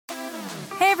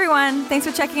everyone. Thanks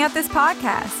for checking out this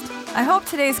podcast. I hope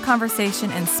today's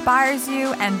conversation inspires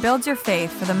you and builds your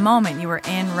faith for the moment you are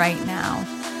in right now.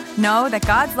 Know that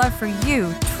God's love for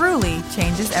you truly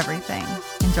changes everything.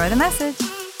 Enjoy the message.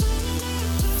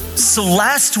 So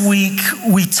last week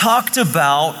we talked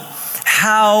about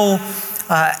how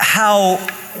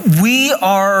we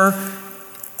are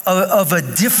of a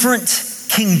different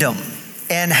kingdom,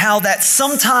 and how that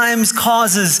sometimes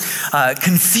causes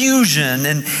confusion.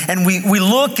 And we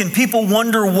look and people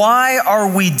wonder, why are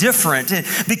we different?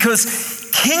 Because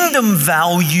kingdom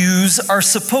values are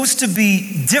supposed to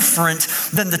be different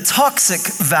than the toxic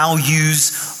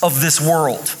values of this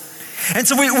world. And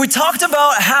so we talked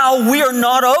about how we are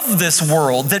not of this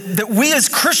world, that we as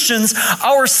Christians,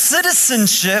 our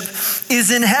citizenship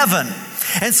is in heaven.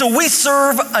 And so we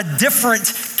serve a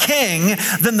different king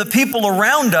than the people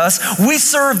around us. We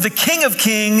serve the King of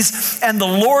Kings and the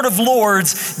Lord of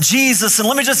Lords, Jesus. And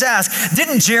let me just ask,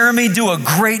 didn't Jeremy do a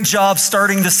great job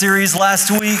starting the series last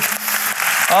week?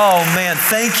 Oh man,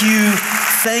 thank you.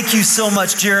 Thank you so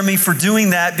much, Jeremy, for doing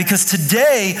that, because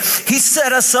today he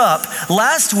set us up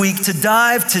last week to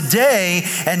dive today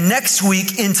and next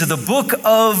week into the book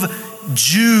of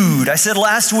Jude. I said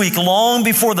last week, long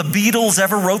before the Beatles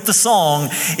ever wrote the song,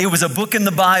 it was a book in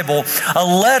the Bible, a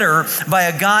letter by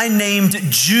a guy named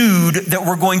Jude that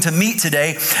we're going to meet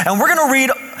today. And we're going to read,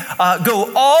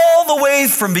 go all the way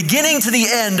from beginning to the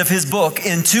end of his book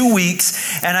in 2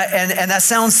 weeks. And that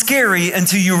sounds scary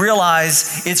until you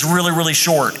realize it's really, really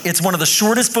short. It's one of the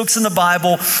shortest books in the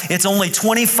Bible. It's only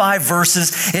 25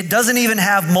 verses. It doesn't even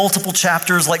have multiple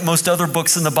chapters like most other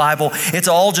books in the Bible. It's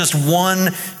all just one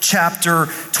chapter,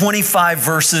 25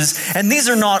 verses. And these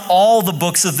are not all the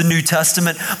books of the New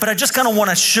Testament, but I just kind of want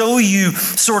to show you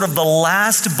sort of the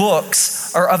last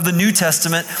books of the New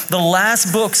Testament, the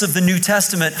last books of the New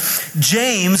Testament.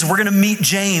 James, we're going to meet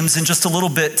James in just a little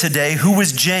bit today. Who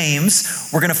was James?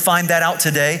 We're going to find that out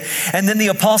today. And then the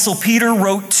Apostle Peter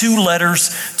wrote 2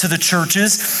 letters to the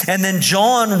churches. And then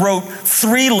John wrote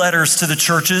 3 letters to the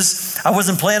churches. I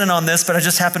wasn't planning on this, but I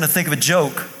just happened to think of a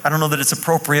joke. I don't know that it's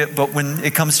appropriate, but when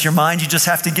it comes to your mind, you just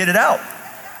have to get it out.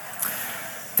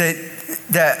 Did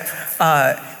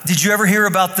you ever hear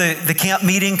about the camp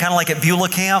meeting, kind of like at Beulah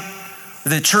Camp?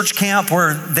 The church camp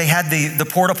where they had the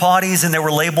porta potties and they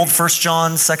were labeled 1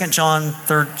 John, 2 John,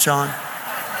 3 John.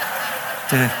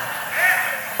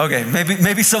 Okay,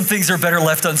 maybe some things are better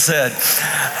left unsaid.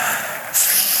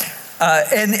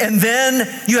 And then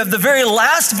you have the very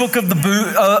last book of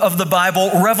the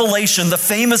Bible, Revelation, the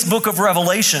famous book of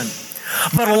Revelation.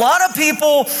 But a lot of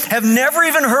people have never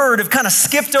even heard, have kind of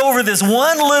skipped over this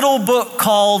one little book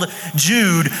called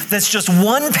Jude that's just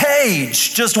one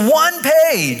page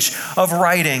of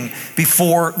writing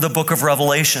before the book of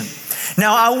Revelation.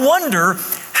 Now, I wonder,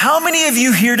 how many of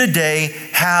you here today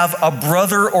have a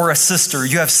brother or a sister?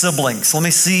 You have siblings. Let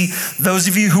me see. Those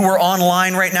of you who are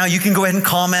online right now, you can go ahead and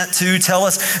comment too. Tell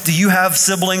us, do you have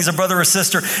siblings, a brother or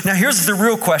sister? Now, here's the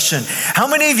real question. How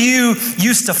many of you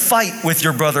used to fight with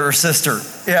your brother or sister?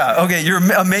 Yeah, okay, you're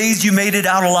amazed you made it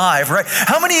out alive, right?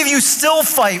 How many of you still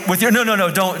fight with your,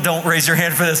 no, don't raise your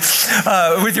hand for this,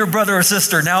 with your brother or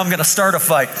sister? Now I'm going to start a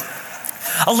fight.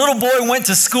 A little boy went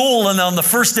to school, and on the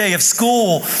first day of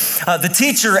school, the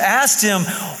teacher asked him,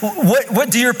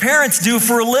 what do your parents do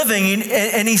for a living?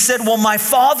 And he said, well, my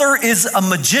father is a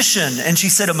magician. And she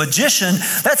said, a magician?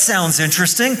 That sounds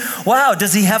interesting. Wow,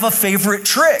 does he have a favorite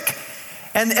trick?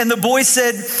 And the boy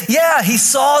said, yeah, he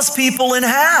saws people in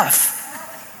half.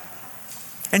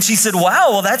 And she said, wow,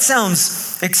 well, that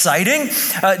sounds exciting.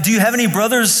 Do you have any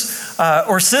brothers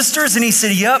or sisters? And he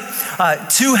said, yep,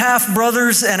 2 half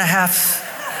brothers and a half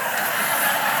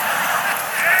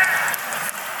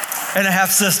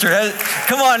sister.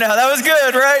 Come on now, that was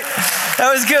good, right?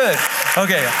 That was good.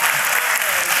 Okay.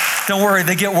 Don't worry,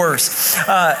 they get worse.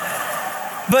 Now,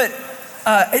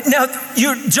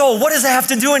 Joel, what does that have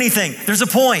to do anything? There's a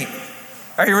point.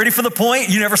 Are you ready for the point?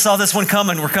 You never saw this one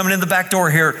coming. We're coming in the back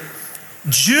door here.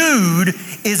 Jude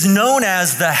is known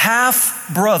as the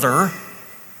half-brother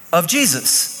of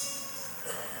Jesus.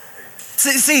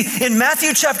 See, in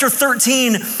Matthew chapter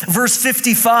 13, verse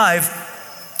 55,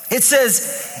 it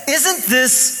says, isn't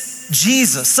this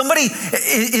Jesus? Somebody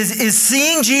is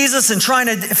seeing Jesus and trying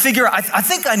to figure out, I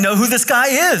think I know who this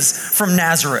guy is from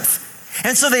Nazareth.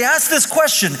 And so they ask this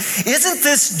question, isn't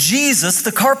this Jesus,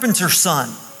 the carpenter's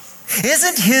son?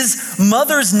 Isn't his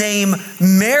mother's name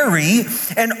Mary?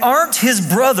 And aren't his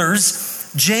brothers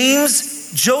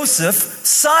James, Joseph,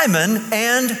 Simon,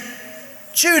 and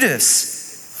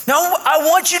Judas? Now, I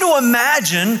want you to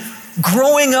imagine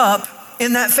growing up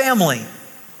in that family.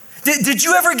 Did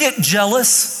you ever get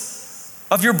jealous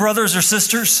of your brothers or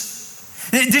sisters?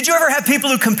 Did you ever have people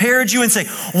who compared you and say,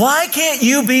 why can't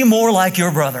you be more like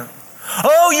your brother?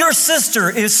 Oh, your sister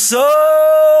is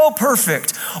so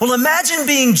perfect. Well, imagine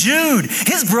being Jude.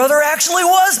 His brother actually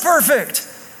was perfect.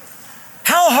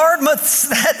 How hard must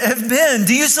that have been?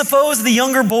 Do you suppose the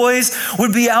younger boys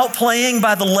would be out playing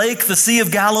by the lake, the Sea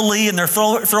of Galilee, and they're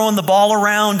throwing the ball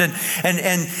around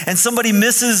and somebody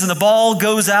misses and the ball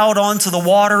goes out onto the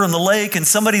water in the lake and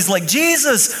somebody's like,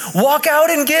 Jesus, walk out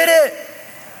and get it.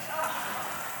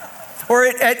 Or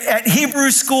at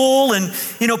Hebrew school and,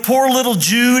 poor little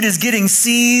Jude is getting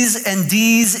C's and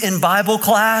D's in Bible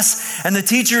class. And the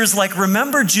teacher is like,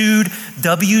 remember Jude,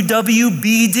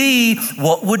 WWBD,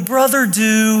 what would brother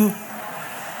do?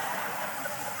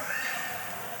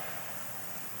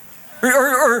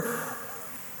 Or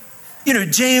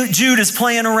Jude is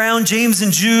playing around. James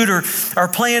and Jude are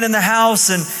playing in the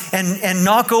house and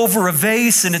knock over a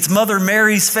vase, and it's Mother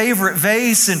Mary's favorite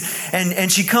vase,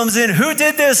 and she comes in, who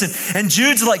did this? And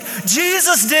Jude's like,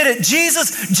 Jesus did it.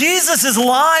 Jesus is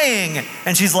lying.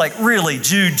 And she's like, really,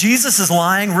 Jude, Jesus is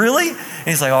lying, really? And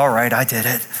he's like, all right, I did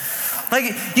it.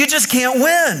 Like, you just can't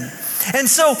win. And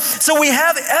so we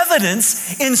have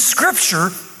evidence in Scripture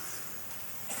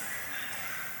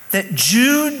that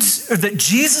Jesus'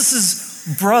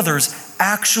 brothers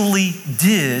actually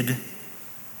did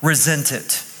resent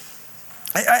it.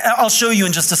 I'll show you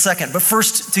in just a second, but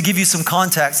first, to give you some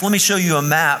context, let me show you a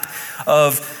map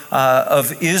of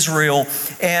Israel,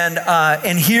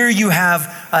 and here you have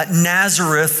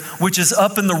Nazareth, which is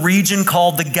up in the region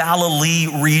called the Galilee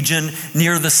region,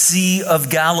 near the Sea of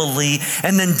Galilee,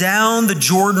 and then down the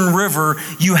Jordan River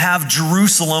you have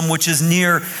Jerusalem, which is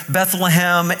near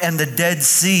Bethlehem and the Dead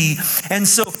Sea. And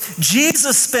so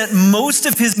Jesus spent most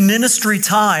of his ministry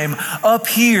time up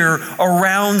here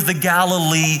around the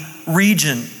Galilee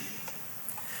region.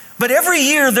 But every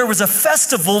year there was a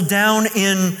festival down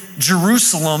in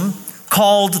Jerusalem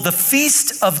called the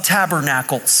Feast of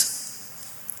Tabernacles.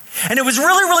 And it was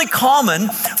really, really common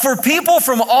for people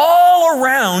from all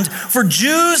around, for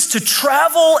Jews to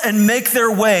travel and make their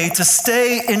way to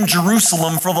stay in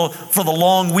Jerusalem for the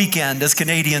long weekend, as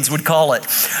Canadians would call it,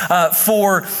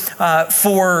 for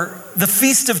the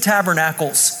Feast of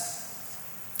Tabernacles.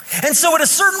 And so at a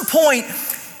certain point,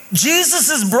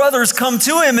 Jesus' brothers come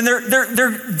to him and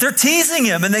they're teasing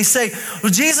him, and they say, well,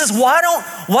 Jesus, why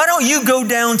don't you go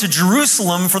down to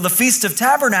Jerusalem for the Feast of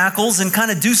Tabernacles and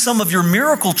kind of do some of your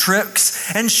miracle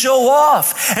tricks and show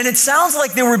off? And it sounds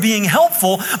like they were being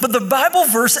helpful, but the Bible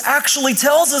verse actually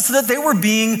tells us that they were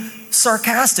being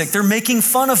sarcastic. They're making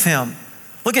fun of him.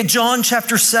 Look at John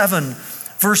chapter 7,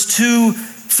 verse 2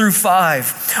 through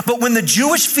 5. But when the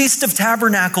Jewish Feast of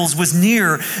Tabernacles was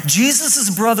near,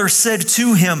 Jesus' brother said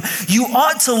to him, you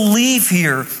ought to leave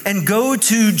here and go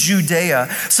to Judea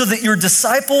so that your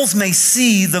disciples may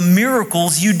see the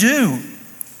miracles you do.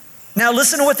 Now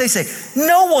listen to what they say.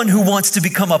 No one who wants to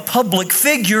become a public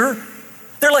figure.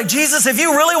 They're like, Jesus, if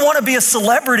you really want to be a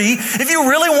celebrity, if you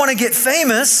really want to get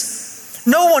famous,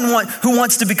 no one who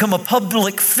wants to become a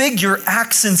public figure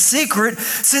acts in secret.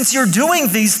 Since you're doing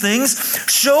these things,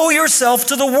 show yourself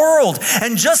to the world.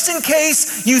 And just in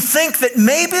case you think that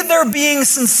maybe they're being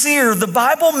sincere, the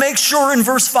Bible makes sure in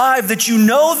verse 5 that you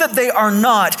know that they are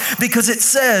not, because it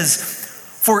says,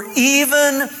 for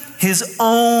even his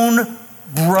own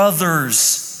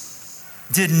brothers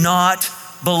did not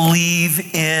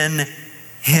believe in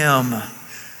him.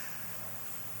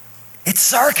 It's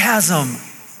sarcasm.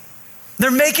 They're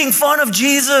making fun of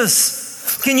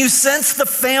Jesus. Can you sense the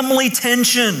family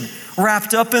tension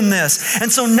wrapped up in this?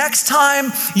 And so next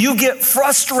time you get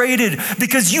frustrated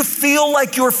because you feel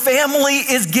like your family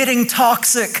is getting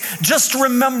toxic, just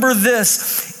remember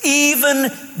this.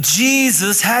 Even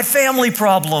Jesus had family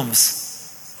problems.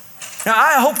 Now,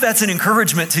 I hope that's an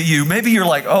encouragement to you. Maybe you're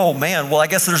like, oh man, well, I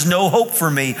guess there's no hope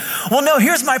for me. Well, no,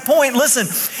 here's my point. Listen,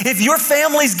 if your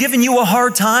family's giving you a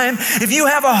hard time, if you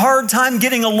have a hard time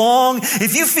getting along,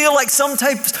 if you feel like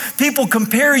sometimes people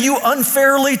compare you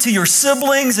unfairly to your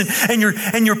siblings and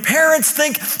your parents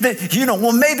think that,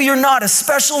 well, maybe you're not as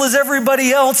special as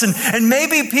everybody else, and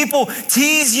maybe people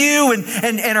tease you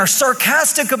and are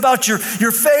sarcastic about your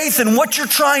faith and what you're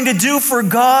trying to do for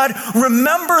God,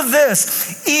 remember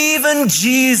this, even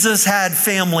Jesus had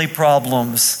family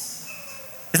problems.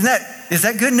 Is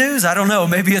that good news? I don't know.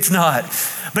 Maybe it's not.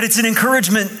 But it's an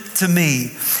encouragement to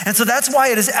me. And so that's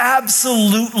why it is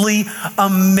absolutely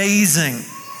amazing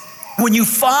when you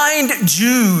find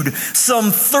Jude some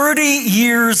 30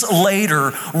 years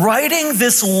later writing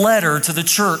this letter to the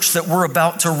church that we're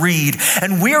about to read.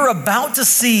 And we're about to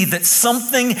see that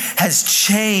something has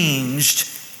changed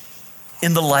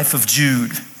in the life of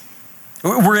Jude.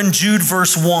 We're in Jude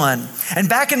verse 1. And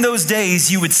back in those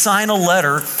days, you would sign a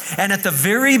letter, and at the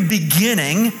very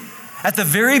beginning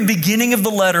of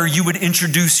the letter, you would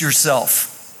introduce yourself.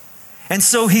 And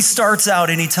so he starts out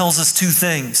and he tells us two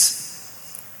things.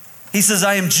 He says,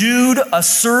 I am Jude, a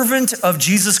servant of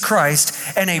Jesus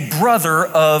Christ and a brother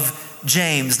of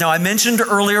James. Now, I mentioned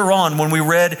earlier on when we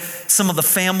read some of the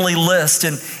family list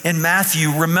in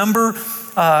Matthew, remember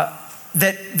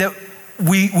that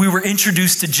we were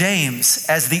introduced to James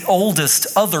as the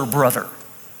oldest other brother.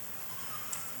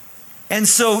 And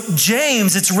so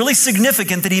James, it's really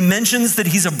significant that he mentions that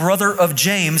he's a brother of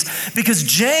James, because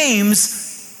James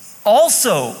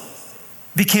also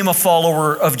became a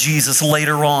follower of Jesus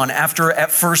later on, after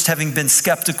at first having been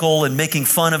skeptical and making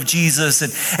fun of Jesus.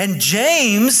 And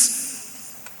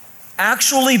James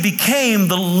actually became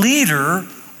the leader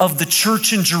of the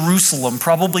church in Jerusalem,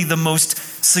 probably the most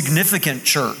significant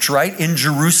church, right? In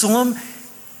Jerusalem,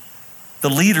 the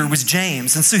leader was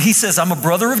James. And so he says, I'm a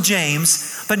brother of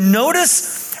James, but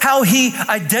notice how he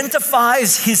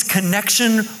identifies his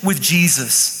connection with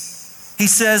Jesus. He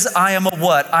says, I am a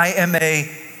what? I am a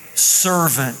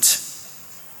servant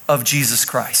of Jesus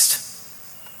Christ.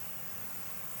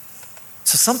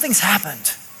 So something's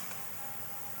happened.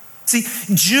 See,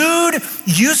 Jude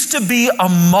used to be a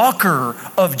mocker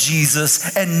of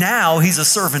Jesus, and now he's a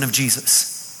servant of Jesus.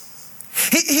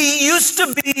 He used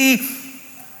to be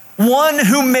one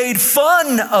who made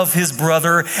fun of his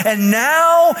brother, and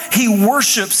now he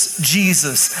worships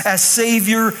Jesus as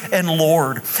Savior and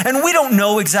Lord. And we don't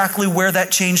know exactly where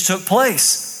that change took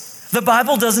place. The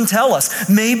Bible doesn't tell us.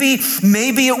 Maybe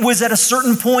it was at a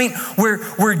certain point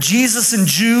where Jesus and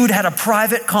Jude had a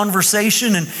private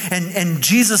conversation, and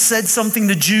Jesus said something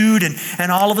to Jude,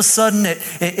 and all of a sudden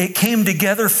it came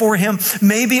together for him.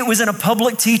 Maybe it was in a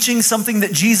public teaching, something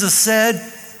that Jesus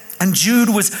said, and Jude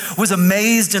was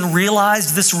amazed and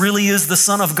realized this really is the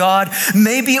Son of God.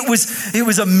 Maybe it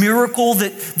was a miracle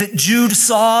that Jude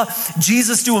saw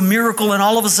Jesus do a miracle, and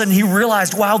all of a sudden he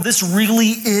realized, wow, this really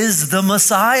is the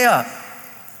Messiah.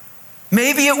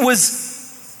 Maybe it was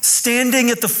standing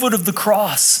at the foot of the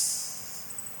cross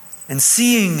and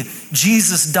seeing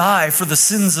Jesus die for the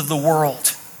sins of the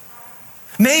world.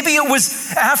 Maybe it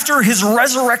was after his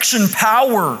resurrection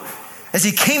power as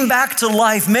he came back to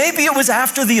life. Maybe it was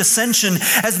after the ascension,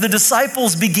 as the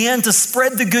disciples began to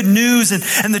spread the good news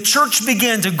and the church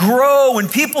began to grow and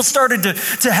people started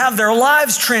to have their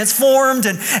lives transformed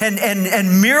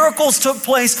and miracles took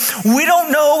place. We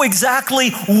don't know exactly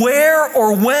where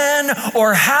or when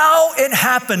or how it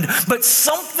happened, but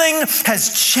something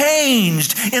has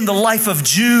changed in the life of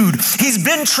Jude. He's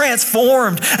been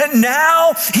transformed, and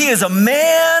now he is a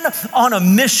man on a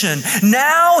mission.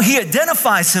 Now he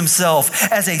identifies himself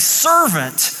as a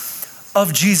servant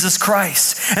of Jesus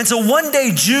Christ. And so one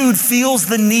day Jude feels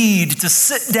the need to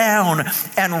sit down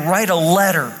and write a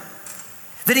letter,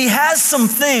 that he has some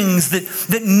things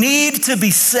that need to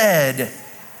be said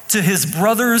to his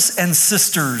brothers and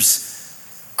sisters,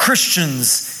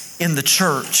 Christians in the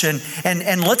church. And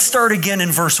let's start again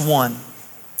in verse 1,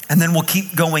 and then we'll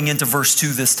keep going into verse 2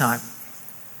 this time.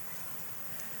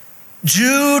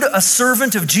 Jude, a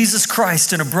servant of Jesus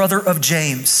Christ and a brother of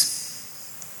James.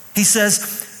 He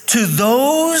says, to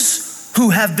those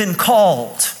who have been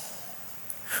called,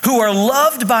 who are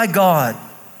loved by God,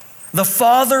 the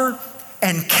Father,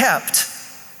 and kept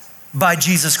by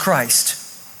Jesus Christ,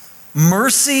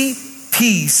 mercy,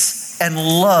 peace, and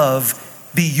love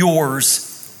be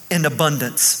yours in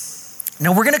abundance.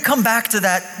 Now we're going to come back to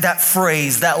that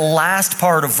phrase, that last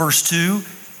part of verse 2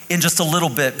 in just a little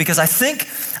bit, because I think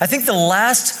the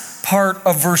last part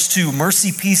of verse 2,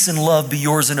 mercy, peace, and love be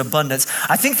yours in abundance.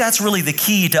 I think that's really the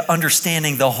key to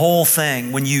understanding the whole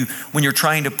thing when you're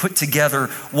trying to put together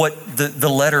what the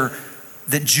letter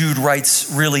that Jude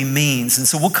writes really means. And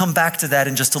so we'll come back to that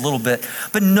in just a little bit.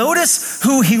 But notice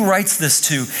who he writes this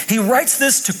to. He writes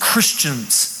this to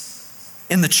Christians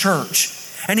in the church.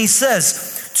 And he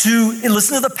says,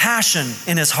 listen to the passion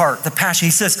in his heart, the passion.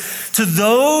 He says, to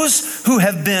those who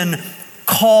have been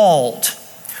called,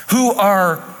 who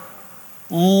are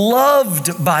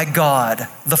loved by God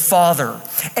the Father,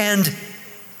 and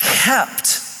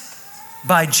kept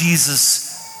by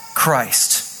Jesus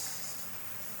Christ.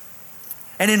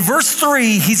 And in verse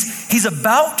 3, he's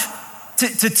about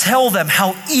to tell them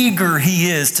how eager he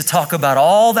is to talk about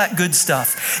all that good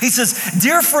stuff. He says,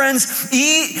 dear friends,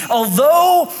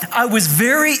 although I was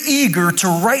very eager to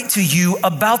write to you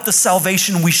about the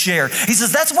salvation we share. He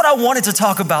says, that's what I wanted to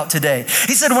talk about today.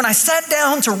 He said, when I sat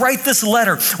down to write this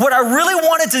letter, what I really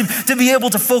wanted to be able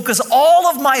to focus all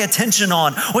of my attention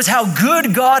on was how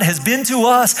good God has been to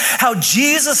us, how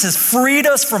Jesus has freed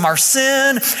us from our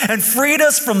sin and freed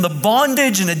us from the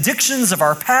bondage and addictions of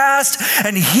our past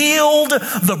and healed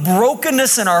the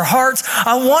brokenness in our hearts.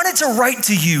 I wanted to write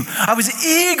to you. I was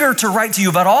eager to write to you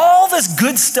about all this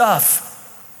good stuff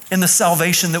in the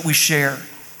salvation that we share.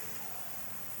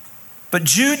 But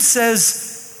Jude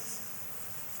says,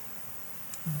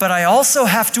 but I also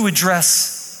have to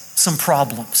address some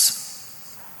problems.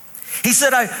 He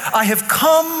said, I have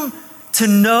come to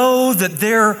know that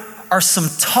there are some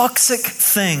toxic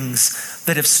things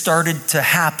that have started to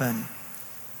happen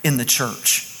in the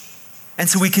church. And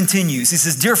so he continues. He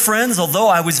says, dear friends, although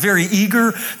I was very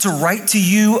eager to write to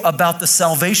you about the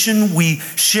salvation we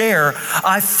share,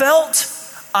 I felt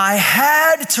I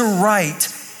had to write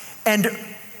and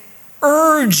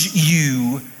urge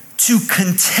you to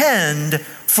contend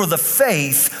for the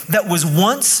faith that was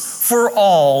once for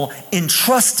all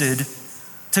entrusted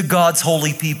to God's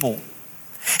holy people.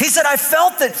 He said, I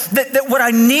felt that what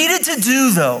I needed to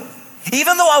do, though,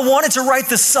 even though I wanted to write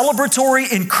this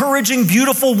celebratory, encouraging,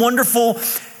 beautiful, wonderful,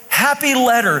 happy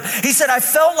letter, he said, I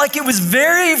felt like it was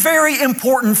very, very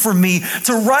important for me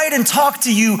to write and talk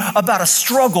to you about a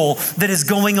struggle that is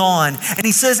going on. And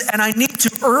he says, and I need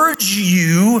to urge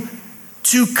you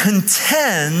to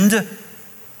contend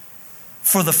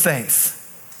for the faith.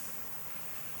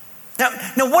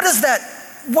 Now what does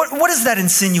that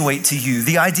insinuate to you?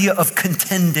 The idea of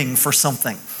contending for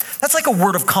something. That's like a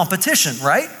word of competition,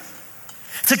 right?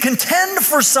 To contend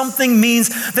for something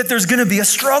means that there's going to be a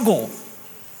struggle.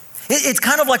 It's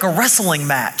kind of like a wrestling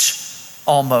match,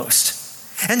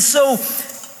 almost. And so,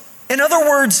 in other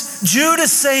words, Jude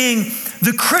is saying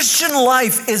the Christian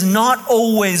life is not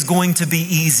always going to be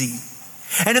easy.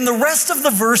 And in the rest of the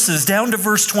verses, down to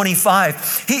verse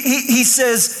 25, he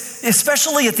says,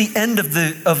 especially at the end of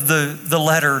the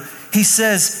letter, he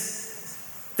says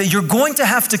that you're going to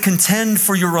have to contend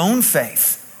for your own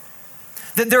faith.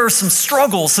 That there are some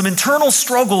struggles, some internal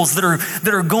struggles that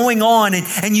are going on,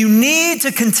 and you need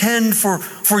to contend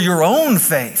for your own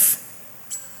faith.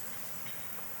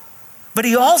 But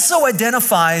he also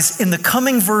identifies in the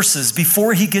coming verses,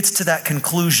 before he gets to that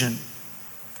conclusion,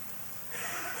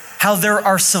 how there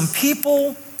are some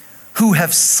people who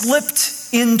have slipped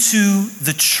into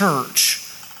the church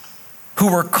who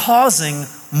are causing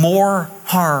more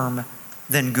harm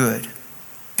than good.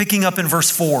 Picking up in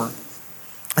verse 4.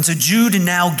 And so Jude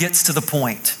now gets to the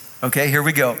point. Okay, here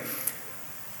we go.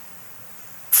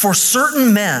 For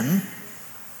certain men,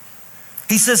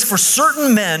 he says, for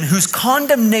certain men whose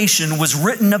condemnation was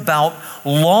written about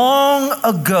long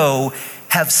ago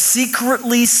have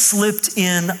secretly slipped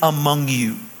in among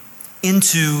you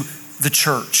into the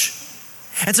church.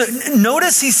 And so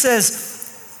notice he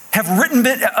says, have written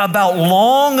about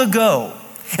long ago.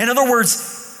 In other words,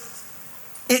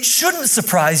 it shouldn't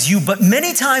surprise you, but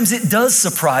many times it does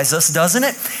surprise us, doesn't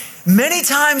it? Many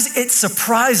times it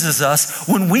surprises us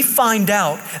when we find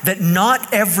out that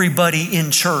not everybody in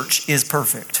church is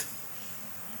perfect.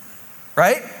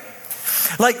 Right?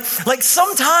 Like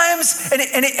sometimes,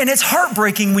 and it's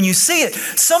heartbreaking when you see it,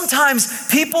 sometimes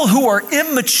people who are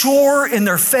immature in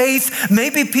their faith,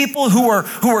 maybe people who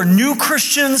are new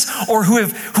Christians or who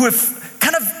have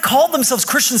kind of called themselves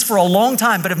Christians for a long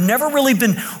time, but have never really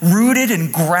been rooted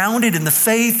and grounded in the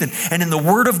faith and in the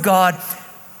Word of God,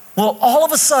 will all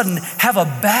of a sudden have a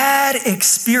bad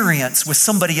experience with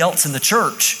somebody else in the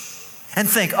church and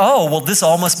think, oh, well, this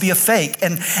all must be a fake.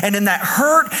 And in that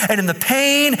hurt and in the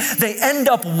pain, they end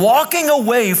up walking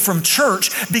away from church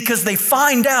because they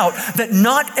find out that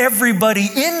not everybody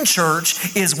in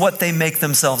church is what they make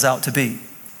themselves out to be.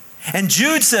 And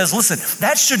Jude says, listen,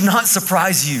 that should not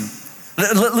surprise you.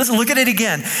 Listen, look at it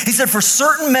again. He said, for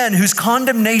certain men whose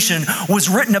condemnation was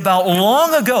written about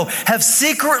long ago have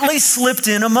secretly slipped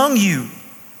in among you.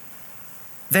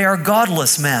 They are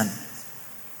godless men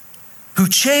who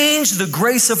change the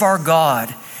grace of our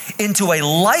God into a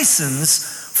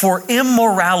license for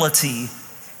immorality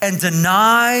and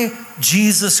deny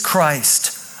Jesus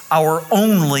Christ, our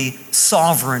only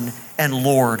sovereign and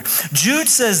Lord. Jude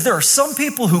says there are some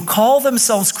people who call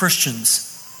themselves Christians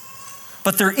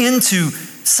but they're into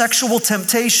sexual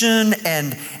temptation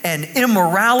and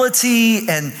immorality,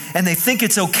 and they think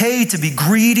it's okay to be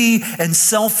greedy and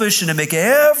selfish and to make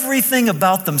everything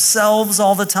about themselves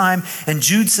all the time. And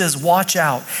Jude says, watch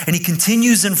out. And he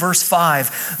continues in verse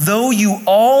 5, though you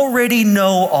already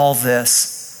know all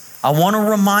this, I want to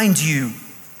remind you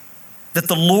that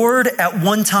the Lord at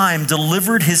one time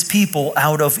delivered his people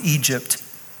out of Egypt,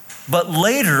 but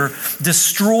later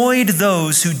destroyed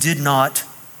those who did not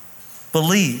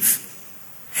believe.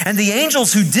 And the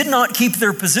angels who did not keep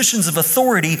their positions of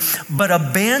authority, but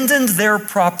abandoned their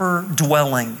proper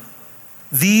dwelling,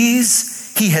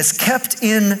 these he has kept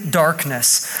in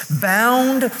darkness,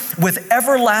 bound with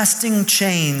everlasting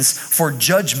chains for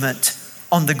judgment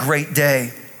on the great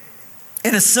day.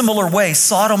 In a similar way,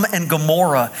 Sodom and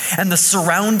Gomorrah and the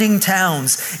surrounding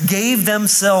towns gave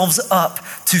themselves up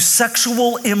to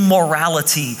sexual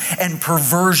immorality and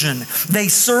perversion. They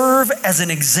serve as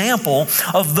an example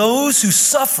of those who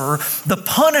suffer the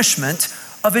punishment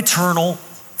of eternal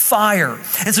fire.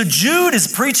 And so Jude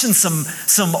is preaching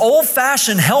some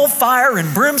old-fashioned hellfire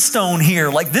and brimstone here.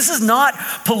 Like, this is not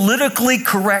politically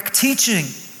correct teaching.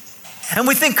 And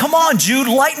we think, come on, Jude,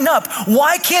 lighten up.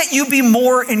 Why can't you be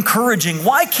more encouraging?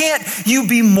 Why can't you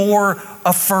be more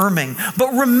affirming?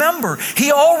 But remember, he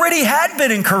already had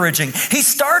been encouraging. He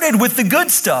started with the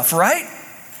good stuff, right?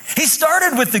 He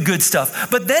started with the good stuff.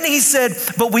 But then he said,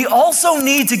 but we also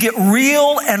need to get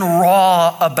real and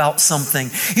raw about something.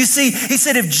 You see, he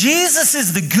said, if Jesus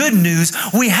is the good news,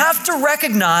 we have to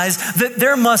recognize that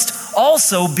there must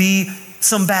also be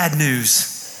some bad news.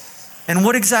 And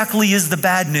what exactly is the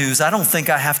bad news? I don't think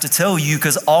I have to tell you,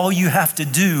 because all you have to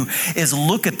do is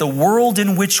look at the world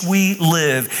in which we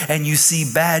live and you see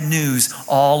bad news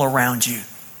all around you,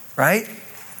 right?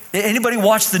 Anybody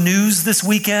watch the news this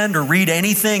weekend or read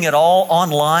anything at all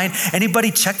online?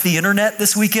 Anybody check the internet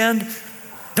this weekend?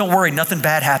 Don't worry, nothing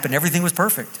bad happened. Everything was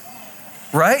perfect,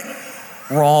 right?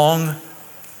 Wrong.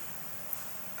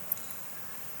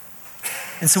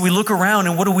 And so we look around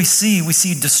and what do we see? We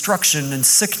see destruction and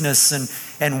sickness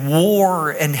and war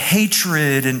and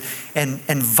hatred and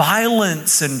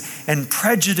violence and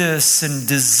prejudice and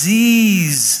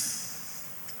disease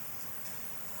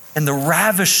and the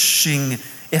ravishing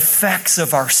effects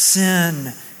of our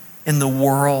sin in the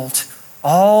world,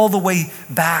 all the way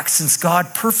back since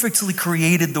God perfectly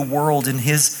created the world in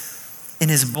his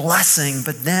blessing,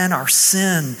 but then our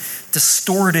sin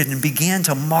distorted and began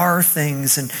to mar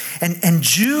things. And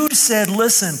Jude said,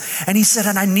 listen, and he said,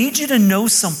 and I need you to know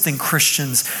something,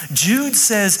 Christians. Jude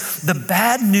says the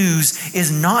bad news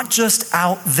is not just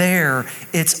out there,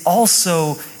 it's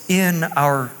also in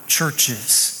our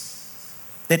churches.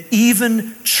 That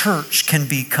even church can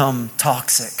become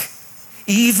toxic.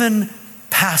 Even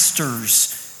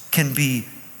pastors can be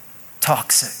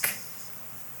toxic.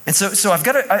 And so I've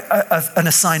got an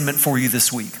assignment for you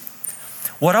this week.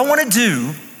 What I want to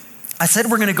do, I said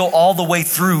we're going to go all the way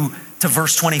through to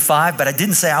verse 25, but I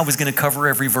didn't say I was going to cover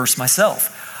every verse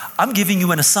myself. I'm giving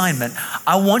you an assignment.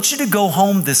 I want you to go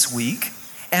home this week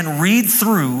and read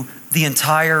through the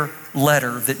entire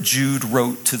letter that Jude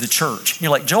wrote to the church. And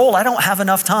you're like, Joel, I don't have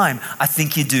enough time. I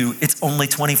think you do. It's only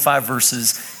 25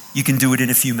 verses. You can do it in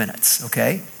a few minutes,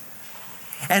 okay?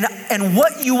 And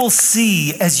what you will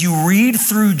see as you read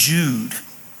through Jude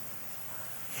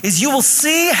is you will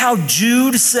see how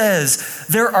Jude says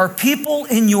there are people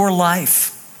in your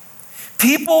life,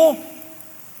 people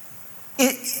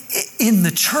in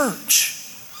the church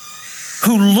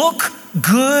who look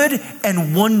good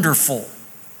and wonderful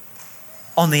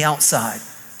on the outside.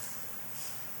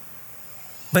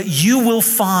 But you will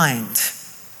find,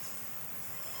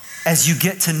 as you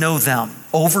get to know them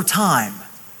over time,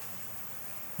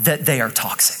 that they are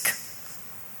toxic.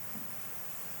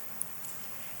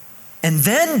 And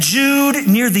then Jude,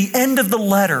 near the end of the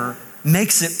letter,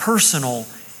 makes it personal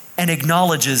and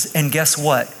acknowledges, and guess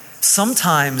what?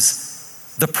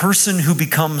 Sometimes the person who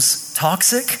becomes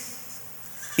toxic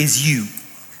is you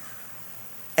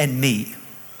and me.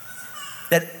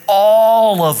 That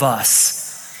all of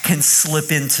us can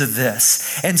slip into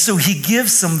this. And so he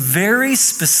gives some very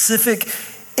specific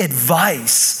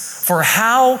advice for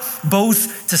how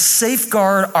both to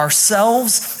safeguard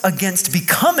ourselves against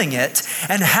becoming it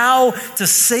and how to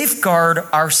safeguard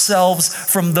ourselves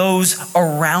from those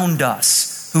around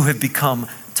us who have become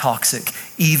toxic,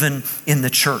 even in the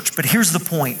church. But here's the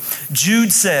point.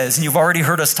 Jude says, and you've already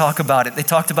heard us talk about it. They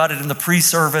talked about it in the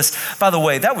pre-service. By the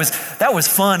way, that was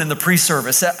fun in the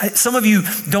pre-service. Some of you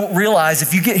don't realize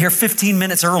if you get here 15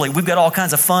 minutes early, we've got all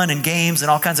kinds of fun and games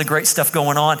and all kinds of great stuff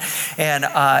going on.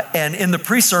 And in the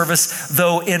pre-service,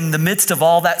 though, in the midst of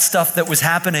all that stuff that was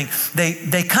happening,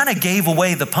 they kind of gave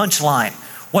away the punchline,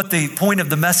 what the point of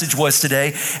the message was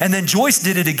today. And then Joyce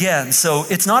did it again. So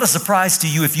it's not a surprise to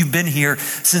you if you've been here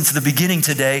since the beginning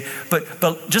today,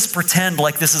 but just pretend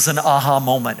like this is an aha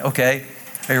moment, okay?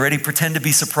 Are you ready? Pretend to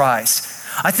be surprised.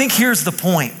 I think here's the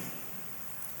point.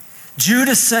 Jude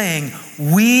is saying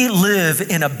we live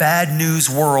in a bad news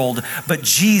world, but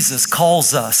Jesus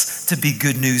calls us to be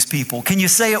good news people. Can you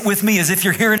say it with me as if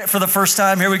you're hearing it for the first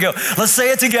time? Here we go. Let's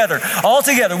say it together. All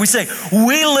together. We say,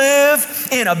 we live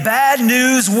in a bad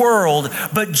news world,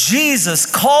 but Jesus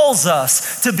calls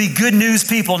us to be good news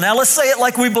people. Now let's say it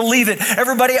like we believe it.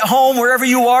 Everybody at home, wherever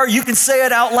you are, you can say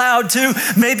it out loud too.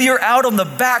 Maybe you're out on the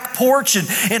back porch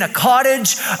in a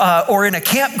cottage or in a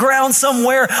campground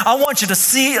somewhere. I want you to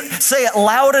say it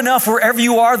loud enough wherever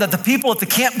you are that the people at the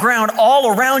campground all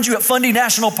around you at Fundy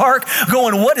National Park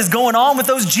going, what is going on with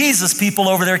those Jesus people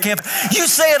over there camp? You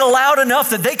say it loud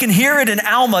enough that they can hear it in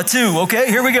Alma too, okay?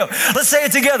 Here we go. Let's say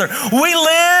it together. We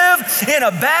live in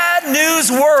a bad news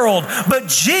world, but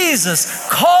Jesus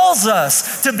calls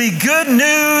us to be good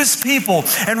news people.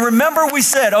 And remember we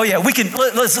said, oh yeah, we can,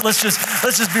 let's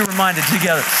just be reminded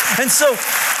together. And so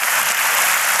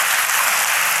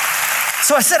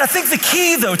I said, I think the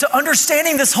key, though, to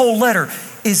understanding this whole letter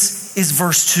is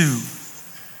verse 2.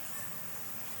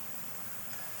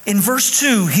 In verse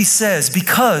 2, he says,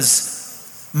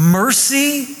 because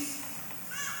mercy,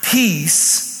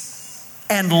 peace,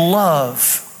 and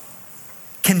love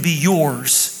can be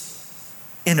yours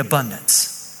in abundance.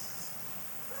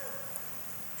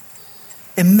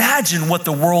 Imagine what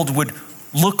the world would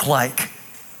look like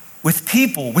with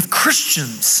people, with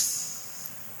Christians,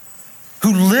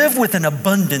 who live with an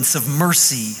abundance of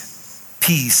mercy,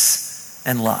 peace,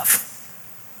 and love.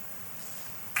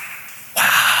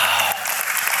 Wow.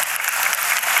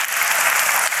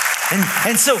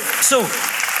 And so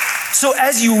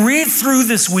as you read through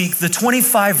this week, the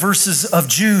 25 verses of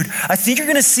Jude, I think you're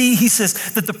going to see, he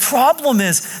says, that the problem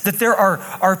is that there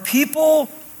are people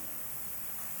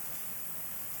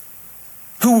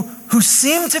who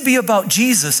seem to be about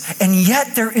Jesus, and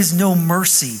yet there is no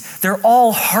mercy. They're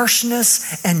all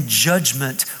harshness and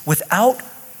judgment without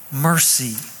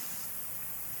mercy.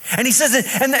 And he says,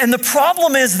 and the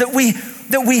problem is that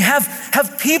we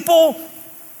have people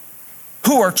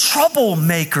who are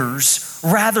troublemakers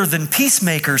rather than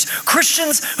peacemakers.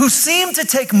 Christians who seem to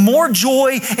take more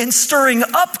joy in stirring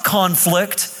up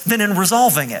conflict than in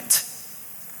resolving it.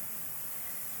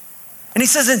 And he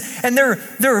says, and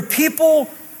there are people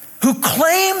who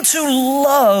claim to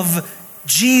love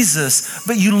Jesus,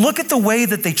 but you look at the way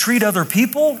that they treat other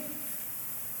people,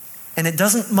 and it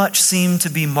doesn't much seem to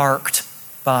be marked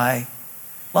by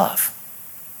love.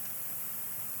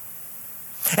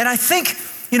 And I think,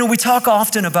 we talk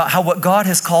often about how what God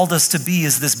has called us to be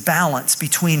is this balance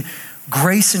between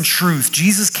grace and truth.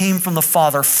 Jesus came from the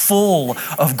Father full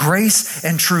of grace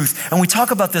and truth. And we talk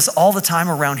about this all the time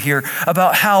around here,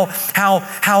 about how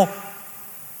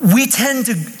we tend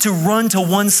to run to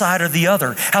one side or the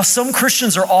other. How some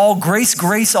Christians are all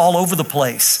grace all over the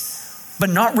place, but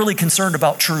not really concerned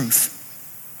about truth.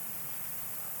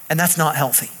 And that's not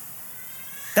healthy.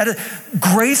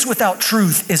 Grace without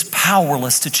truth is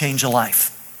powerless to change a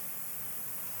life.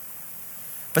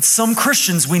 But some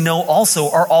Christians we know also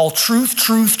are all truth,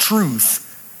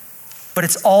 but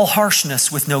it's all harshness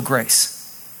with no grace.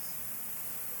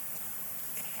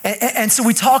 And so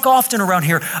we talk often around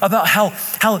here about how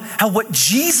what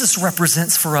Jesus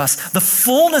represents for us, the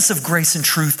fullness of grace and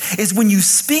truth, is when you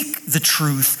speak the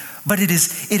truth, but it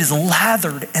is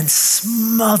lathered and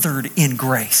smothered in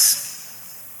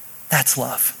grace. That's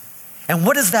love. And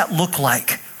what does that look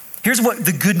like? Here's what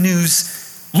the good news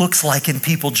looks like in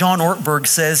people. John Ortberg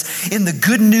says, in the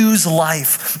good news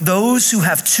life, those who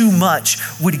have too much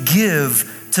would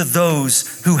give to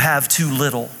those who have too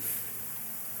little.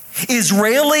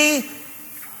 Israeli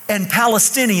and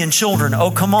Palestinian children, oh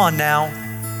come on now.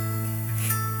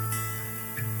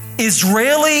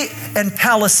 Israeli and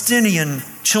Palestinian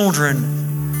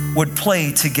children would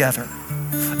play together.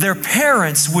 Their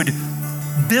parents would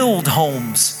build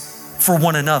homes for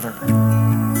one another.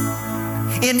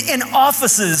 In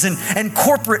offices and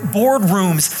corporate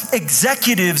boardrooms,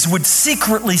 executives would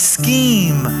secretly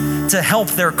scheme to help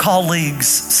their colleagues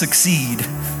succeed.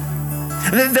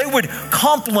 They would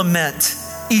compliment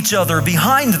each other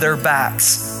behind their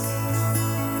backs.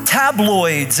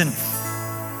 tabloids and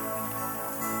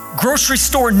grocery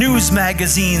store news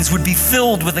magazines would be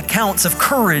filled with accounts of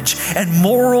courage and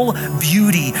moral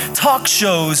beauty. Talk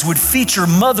shows would feature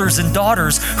mothers and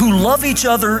daughters who love each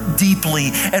other deeply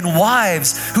and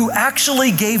wives who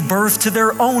actually gave birth to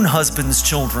their own husbands'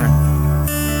 children.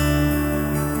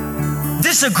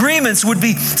 Disagreements would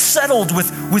be settled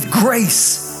with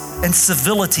grace and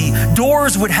civility.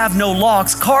 Doors would have no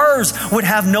locks. Cars would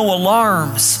have no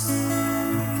alarms.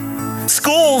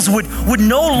 Schools would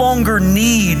no longer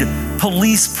need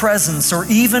police presence or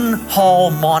even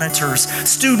hall monitors.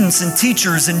 Students and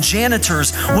teachers and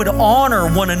janitors would honor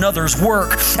one another's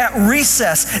work. At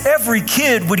recess, every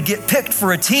kid would get picked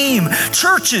for a team.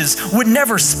 Churches would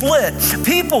never split.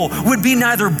 People would be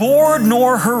neither bored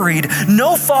nor hurried.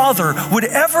 No father would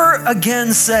ever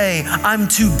again say, "I'm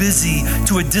too busy,"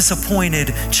 to a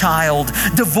disappointed child.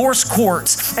 Divorce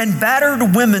courts and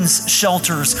battered women's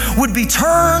shelters would be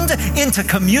turned into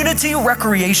community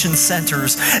recreation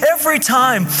centers. Every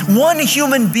time one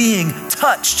human being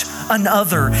touched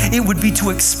another, it would be to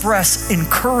express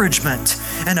encouragement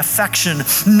and affection.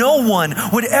 No one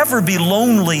would ever be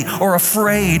lonely or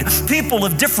afraid. People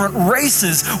of different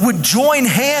races would join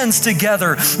hands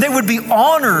together. They would be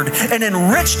honored and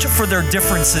enriched for their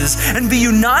differences and be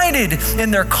united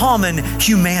in their common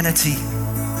humanity.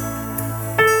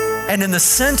 And in the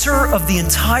center of the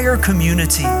entire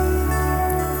community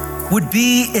would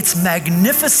be its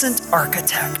magnificent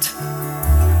architect,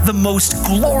 the most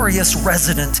glorious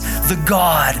resident, the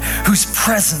God whose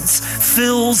presence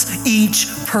fills each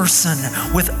person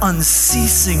with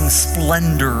unceasing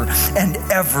splendor and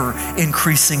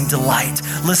ever-increasing delight.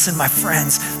 Listen, my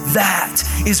friends, that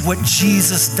is what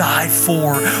Jesus died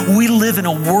for. We live in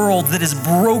a world that is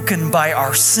broken by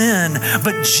our sin,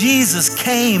 but Jesus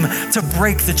came to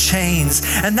break the chains,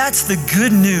 and that's the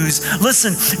good news.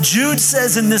 Listen, Jude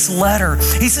says in this letter,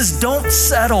 he says, don't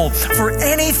settle for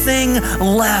anything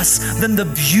less than the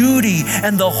beauty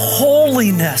and the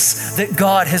holiness that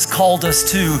God has called us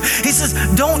to. He says,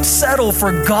 don't settle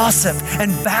for gossip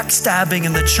and backstabbing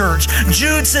in the church.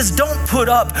 Jude says, don't put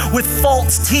up with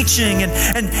false teaching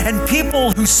and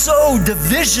people who sow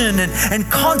division and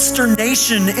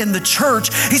consternation in the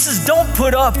church. He says, don't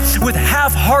put up with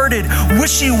half-hearted,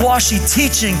 wishy-washy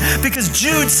teaching, because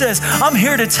Jude says, I'm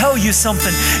here to tell you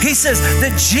something. He says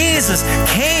that Jesus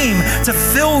came to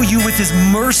fill you with his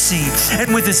mercy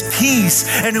and with his peace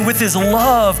and with his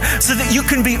love, so that you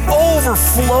can be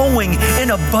overflowing in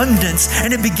abundance,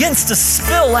 and it begins to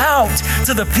spill out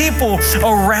to the people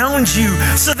around you,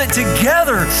 so that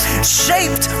together,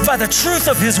 shaped by the truth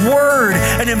of his word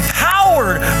and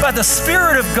empowered by the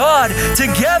Spirit of God,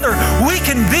 together we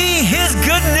can be his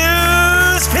good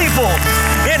news people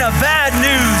in a bad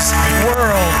news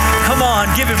world. Come on,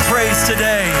 give him praise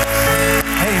today.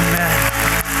 Amen.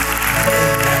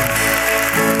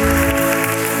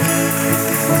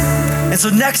 And so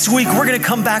next week we're going to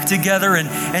come back together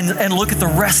and look at the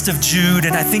rest of Jude,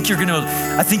 and I think you're going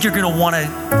to want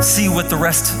to see what the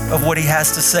rest of what he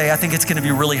has to say. I think it's going to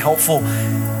be really helpful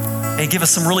and give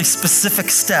us some really specific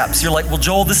steps. You're like, well,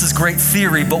 Joel, this is great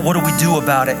theory, but what do we do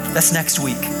about it? That's next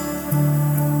week.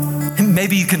 And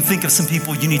maybe you can think of some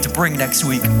people you need to bring next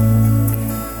week.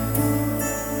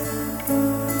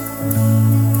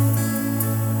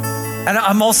 And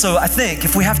I think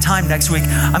if we have time next week,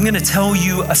 I'm going to tell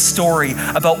you a story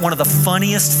about one of the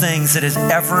funniest things that has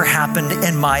ever happened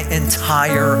in my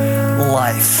entire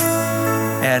life.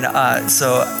 And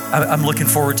so I'm looking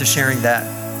forward to sharing that.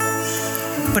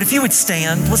 But if you would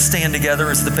stand, let's stand together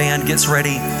as the band gets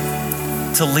ready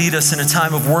to lead us in a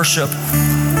time of worship.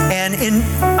 And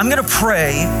I'm going to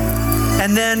pray,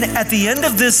 and then at the end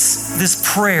of this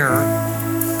prayer,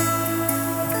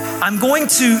 I'm going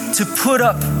to put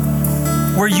up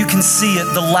where you can see it,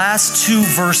 the last two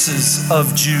verses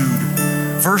of Jude,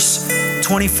 verse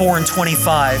 24 and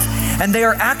 25. And they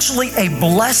are actually a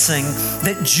blessing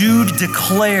that Jude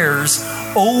declares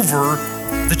over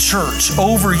the church,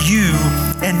 over you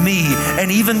and me,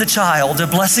 and even the child, a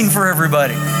blessing for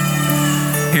everybody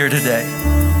here today.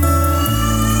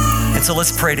 And so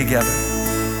let's pray together.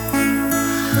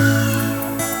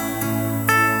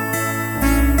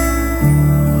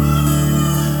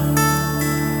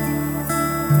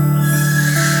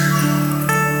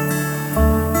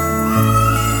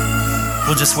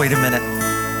 We'll just wait a minute.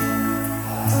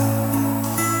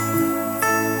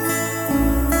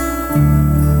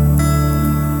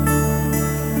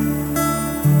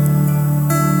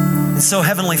 And so,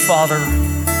 Heavenly Father,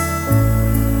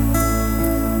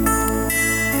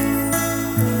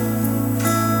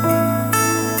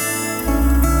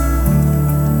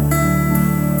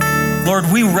 Lord,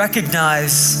 we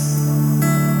recognize,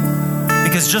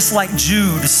 because just like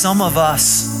Jude, some of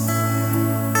us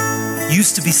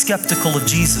used to be skeptical of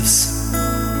Jesus.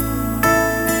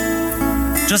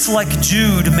 Just like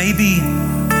Jude, maybe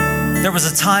there was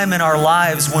a time in our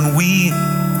lives when we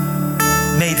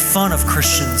made fun of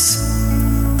Christians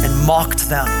and mocked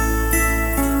them.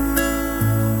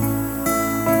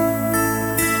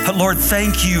 But Lord,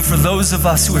 thank you for those of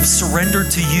us who have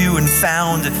surrendered to you and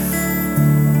found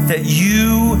that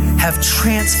you have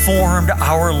transformed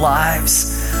our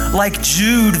lives. Like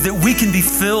Jude, that we can be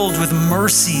filled with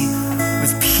mercy,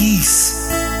 with peace,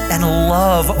 and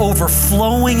love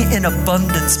overflowing in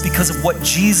abundance because of what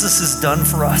Jesus has done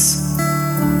for us.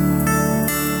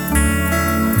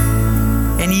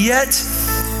 And yet,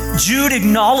 Jude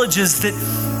acknowledges that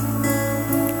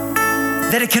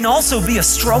it can also be a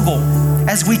struggle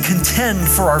as we contend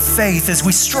for our faith, as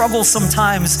we struggle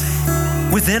sometimes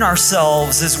within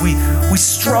ourselves, as we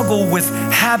struggle with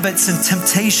habits and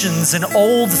temptations and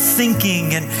old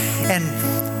thinking and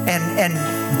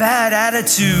bad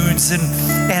attitudes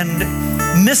and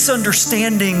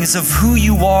misunderstandings of who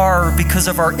you are because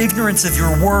of our ignorance of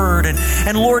your word.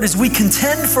 And Lord, as we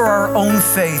contend for our own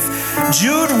faith,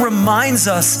 Jude reminds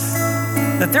us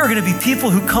that there are going to be people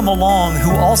who come along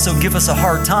who also give us a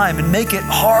hard time and make it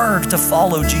hard to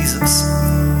follow Jesus.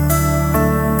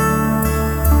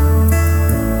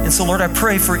 And so, Lord, I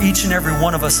pray for each and every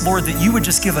one of us, Lord, that you would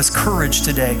just give us courage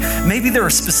today. Maybe there are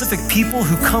specific people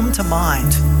who come to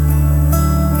mind.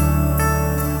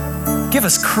 Give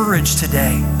us courage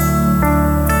today,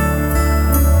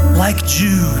 like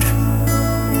Jude,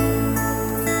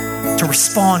 to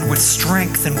respond with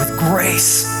strength and with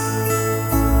grace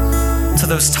to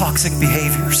those toxic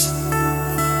behaviors.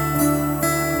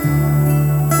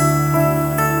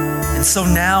 And so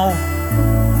now,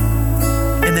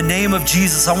 in the name of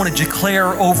Jesus, I want to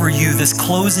declare over you this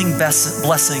closing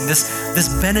blessing,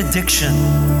 this benediction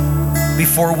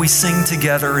before we sing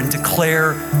together and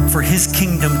declare for his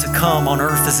kingdom to come on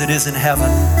earth as it is in heaven.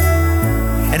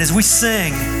 And as we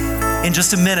sing in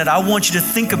just a minute, I want you to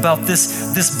think about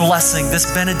this blessing, this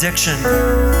benediction,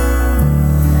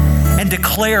 and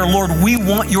declare, Lord, we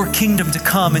want your kingdom to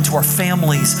come into our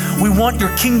families. We want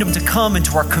your kingdom to come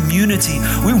into our community.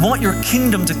 We want your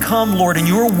kingdom to come, Lord, and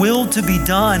your will to be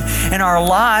done in our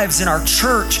lives, in our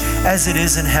church, as it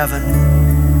is in heaven.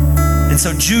 And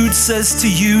so Jude says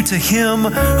to you, to him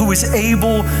who is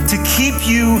able to keep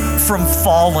you from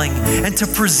falling and to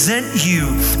present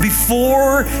you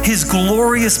before his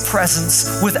glorious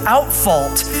presence without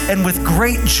fault and with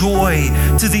great joy,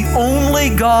 to the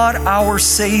only God, our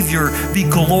Savior, be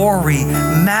glory,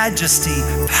 majesty,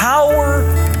 power,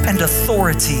 and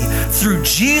authority through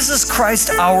Jesus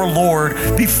Christ our Lord,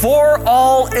 before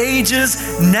all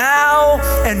ages, now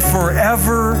and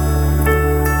forever.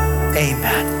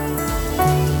 Amen.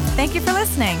 Thank you for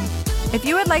listening. If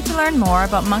you would like to learn more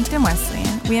about Moncton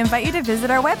Wesleyan, we invite you to visit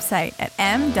our website at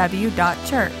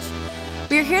mw.church.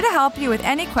 We are here to help you with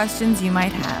any questions you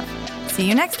might have. See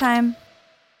you next time.